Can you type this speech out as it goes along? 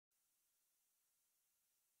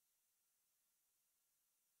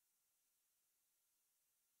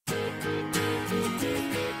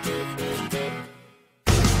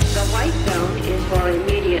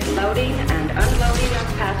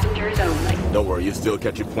Don't worry, you'll still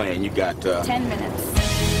catch your plane. You got, 10 minutes.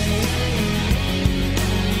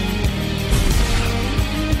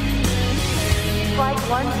 Flight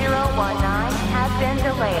 1019 has been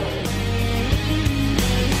delayed.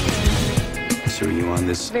 So are you on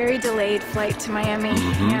this? Very delayed flight to Miami.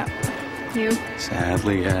 Yep. You?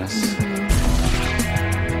 Sadly, yes.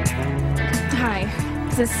 Hi.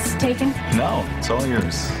 Is this taken? No, it's all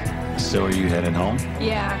yours. So are you heading home?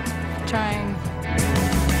 Yeah. Trying.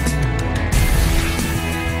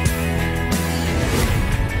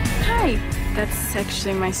 Hi. That's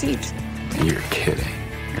actually my seat. You're kidding.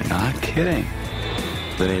 You're not kidding.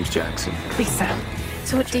 The name's Jackson. Lisa.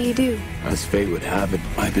 So what do you do? As fate would have it,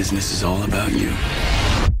 my business is all about you.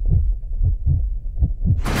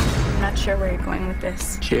 I'm not sure where you're going with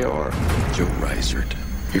this. J.R. Joe Reisert.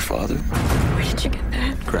 Your father? Where did you get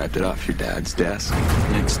that? Grabbed it off your dad's desk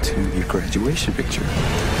next to your graduation picture.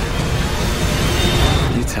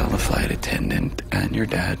 You tell the flight attendant and your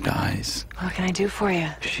dad dies. What can I do for you?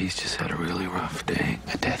 She's just had a really rough day.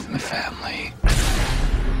 A death in the family.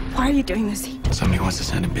 Why are you doing this? Somebody wants to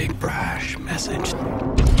send a big brash message.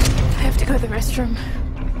 I have to go to the restroom.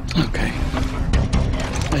 Okay.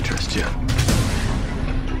 I trust you.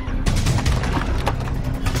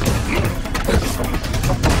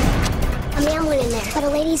 A man went in there, but a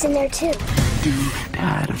lady's in there too. Do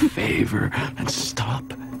Dad a favor and stop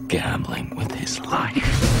gambling with his life.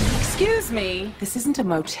 Excuse me, this isn't a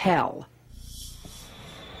motel.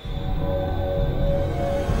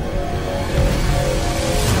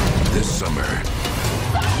 this summer.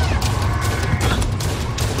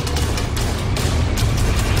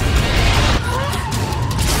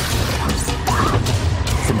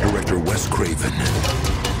 From director Wes Craven.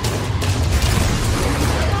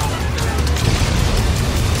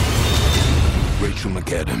 Rachel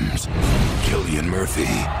McAdams, Cillian Murphy,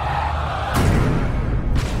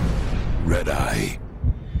 Red Eye.